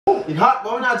It's hot,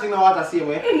 but I'm not drinking the water same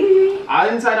way. All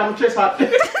inside I'm chest hot.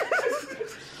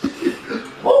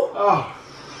 Oh.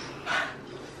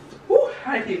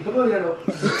 Hi, Kim. Come on, yellow.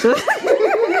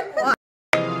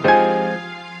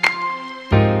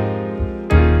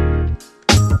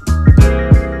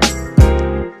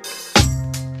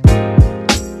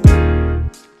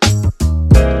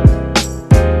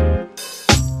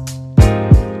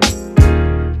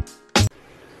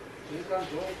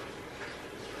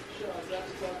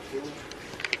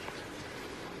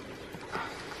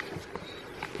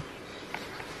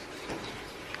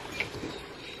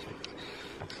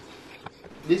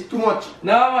 This too much.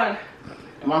 No, man.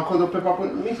 Man, cut the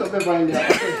pepper, mix the pepper in there. I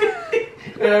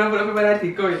don't put the pepper that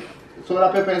thick, go. So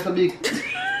that pepper is so big.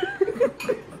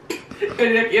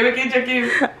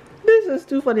 This is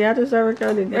too funny. I have to start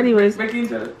recording. Anyways.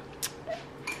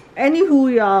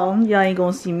 Anywho, y'all ain't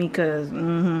gonna see me cause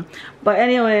but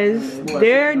anyways,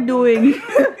 they're doing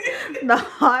the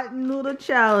hot noodle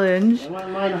challenge.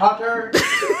 Mine hotter.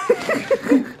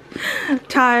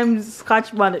 Times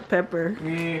Scotch bonnet pepper.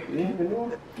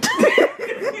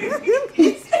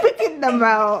 He's picking them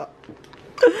out.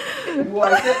 You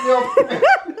want to set me up?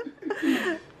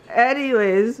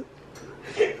 Anyways,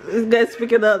 this guy's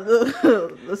picking up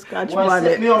the Scotch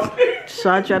bonnet. So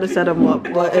I try to set him up,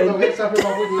 but it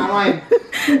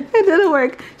didn't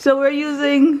work. So we're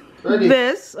using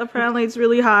this. Apparently it's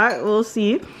really hot. We'll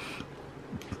see.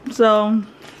 So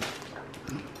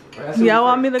y'all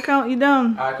want me to count you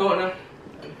down? I count now.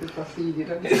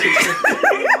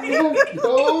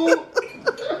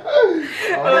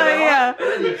 Yeah.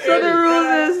 So the rules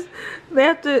is they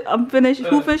have to finish.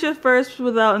 Who finishes first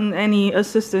without any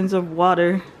assistance of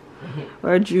water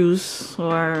or juice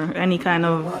or any kind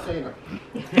of.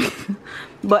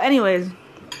 But anyways,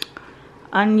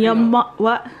 on your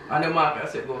what? On your mark, I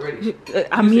said go ready.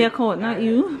 I'm me account, not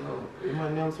you.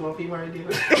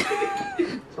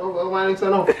 So man, it's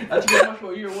enough. That's mash up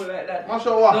your one like that. Mash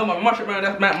up what? No man, mash up man.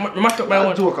 That's mash up my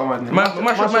one. Joke, man.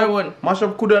 Mash up my one. Mash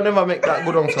up coulda never make that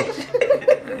good on so.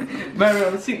 Man,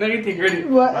 I'm sitting everything ready.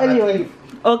 But anyway,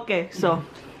 okay. So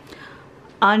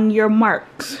on your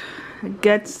marks,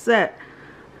 get set,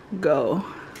 go,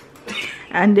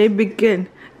 and they begin.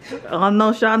 Oh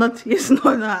no, Shawn, it's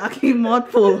not Akeem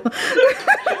mouthful.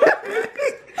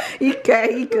 He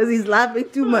can't eat because he's laughing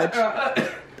too much.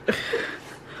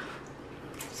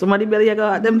 Somebody better go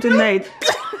at them tonight.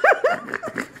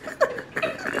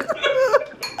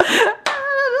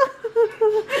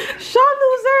 Shawn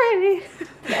lose already.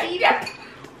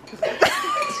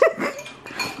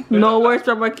 No words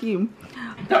from Akeem.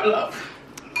 Don't laugh.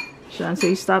 Shawn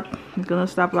say stop. He's gonna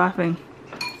stop laughing.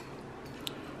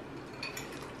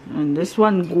 And this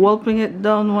one gulping it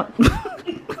down. What?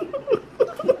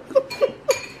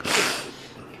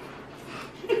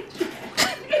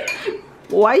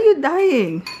 Why are you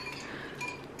dying?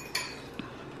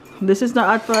 This is not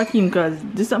hard for Akeem because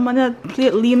this is man that play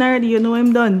it lean already, you know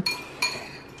I'm done.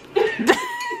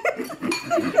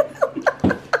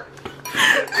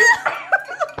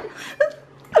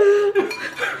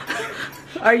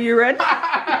 Are you ready?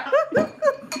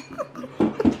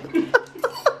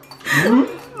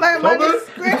 My man is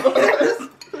screaming.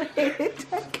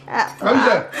 I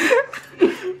can't.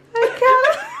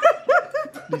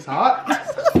 It's hot.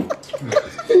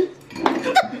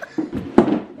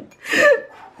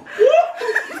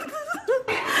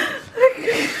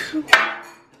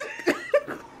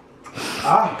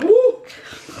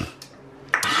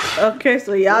 Okay,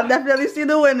 so y'all definitely see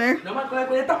the winner.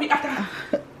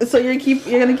 So you're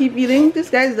gonna keep eating. This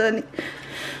guy's done.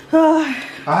 So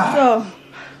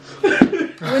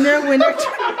winner,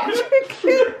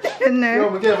 chicken dinner. Yo,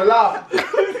 we give a laugh.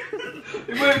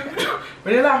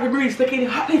 When they laugh, it brings the kitty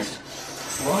hotness.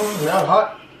 Oh, yeah,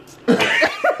 hot.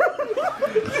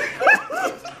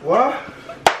 What?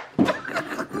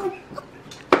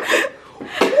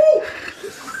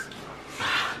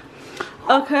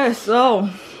 Okay, so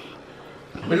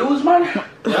we lose, man. Yeah,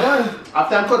 man.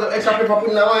 After I cut the extra pepper, put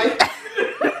in the wine.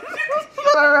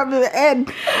 rub the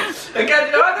head.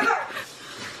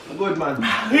 Good, man.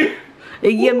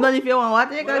 You give money if you want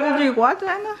water. You gotta drink water,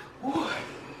 Anna.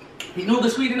 You know the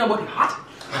sweet enough, but it's hot.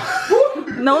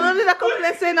 No, that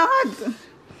complaint say not hot.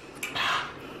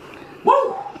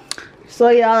 Woo! So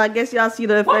y'all, I guess y'all see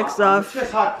the effects of. It's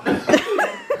just hot.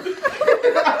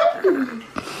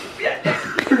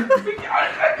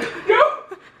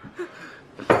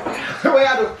 What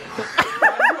you do?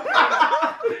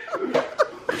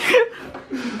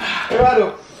 What you do?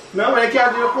 No, man, you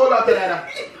can't do cold water like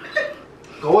that.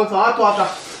 Go on some hot water.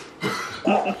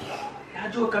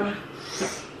 Yeah, joke, man.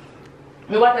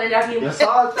 Me water in the Your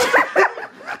salt.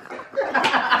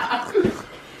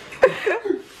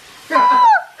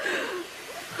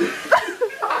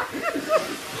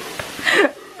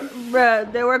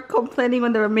 they were complaining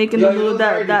when they were making the noodle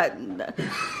that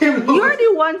you're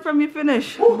the one from your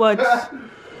finish, but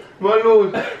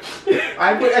Malone.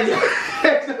 I put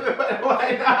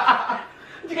why not?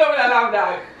 You got me that laugh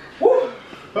dog. Woo.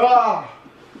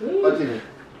 What's in it?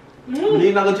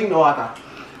 Need not drink no water.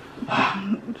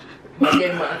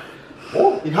 Again, man.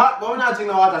 Oh, it's hot, but we're not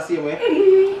drinking no water same way.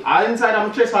 All inside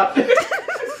I'm chest hot.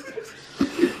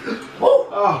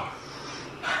 Oh.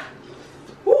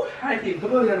 I think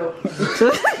come on, you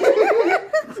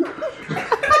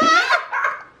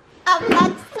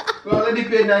Well, let me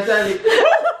pay nice and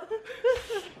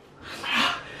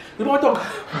good morning.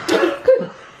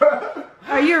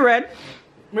 are you ready?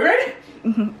 Me ready?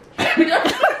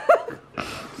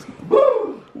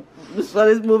 This one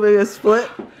is moving his foot.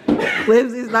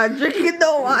 Claims he's not drinking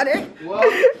no water. what?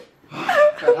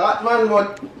 Hot man,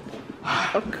 but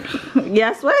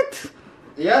Guess what?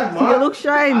 yeah, man. You look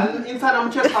shine. And inside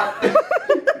I'm chest hot.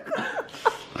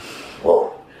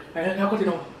 Oh, I got to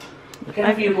know. I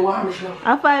can't feel the warm now.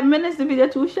 After 5 minutes, the video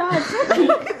 2 shots.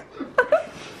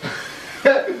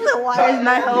 The water is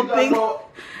not helping.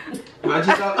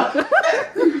 Magical.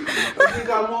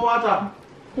 More water.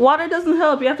 Water doesn't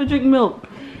help. You have to drink milk.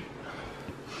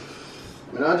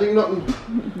 I'm not drink nothing.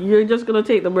 You're just gonna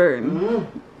take the burn.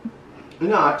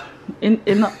 Not.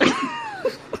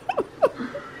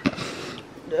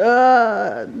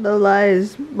 The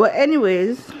lies. But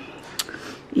anyways,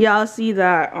 y'all see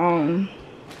that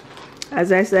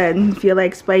as I said, feel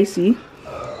like spicy.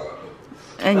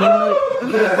 And you know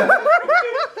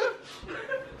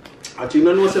I think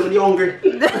no know somebody hungry.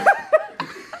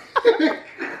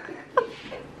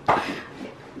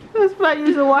 this man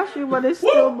used to wash you, but it's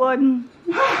still burning.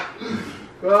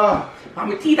 I'm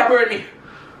with teeth that burn me.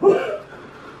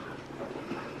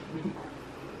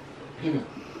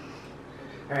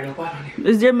 Alright, no water.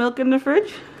 Is there milk in the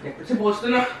fridge? Yeah, it's supposed to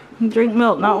know. Drink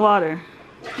milk, not water.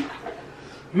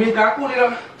 Milk got cool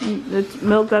enough. It's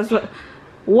milk. That's what.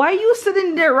 Why are you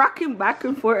sitting there rocking back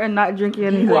and forth and not drinking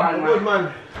anything? Good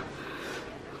man.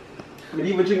 I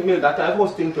even drink milk. That's the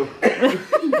first thing too. I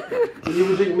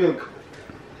even drink milk.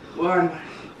 One.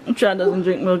 Shawn doesn't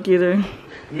drink milk either.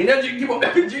 Me not drink it, but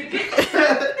I drink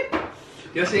it.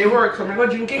 You say it works, so I'm going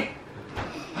to drink it.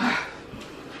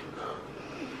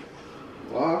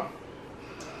 Wow.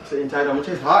 So inside I'm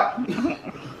just hot.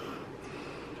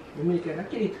 You make it, I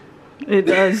kill it. It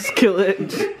does kill it.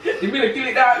 You mean to kill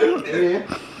it down?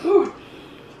 Yeah. Ooh.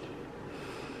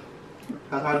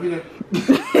 That's how I feel.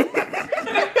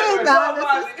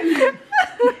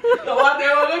 The water I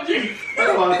want to drink. I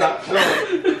don't want that. No.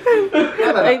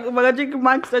 Like, I'm gonna drink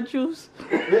Monster juice.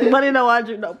 But you know I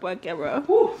drink that on camera.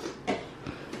 Ooh.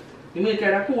 You make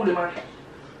it cool, man.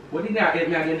 What did that get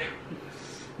me again?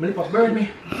 My lips burn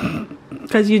me.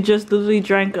 Because you just literally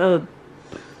drank a...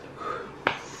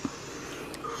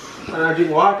 And I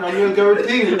drink water, I milk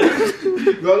everything.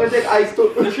 You're gonna take ice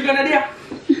too. The sugar in there.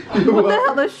 What the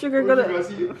hell is sugar gonna...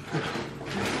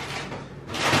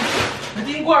 I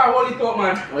think what I want it up,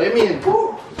 man. What do you mean?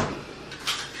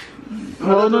 I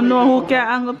don't know who can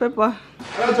angle pepper.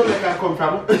 I don't know where I come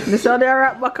from. This how they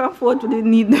rap back and forth, we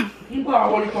didn't need them. I think what I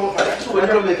want it up, man. That's Where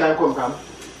do I come from?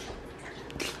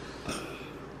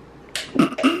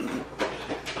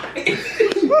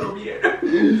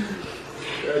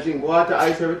 I drink water,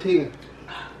 ice, everything.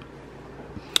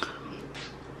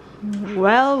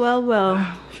 Well.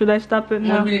 Should I stop it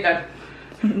now? 1 minute, Dad.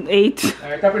 8.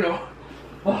 Alright, stop it now.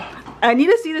 Oh. I need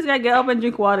to see this guy get up and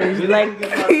drink water. He's like...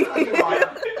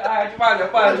 Alright, fine.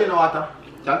 I drink water.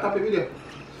 Can't tap it with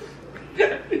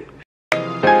you.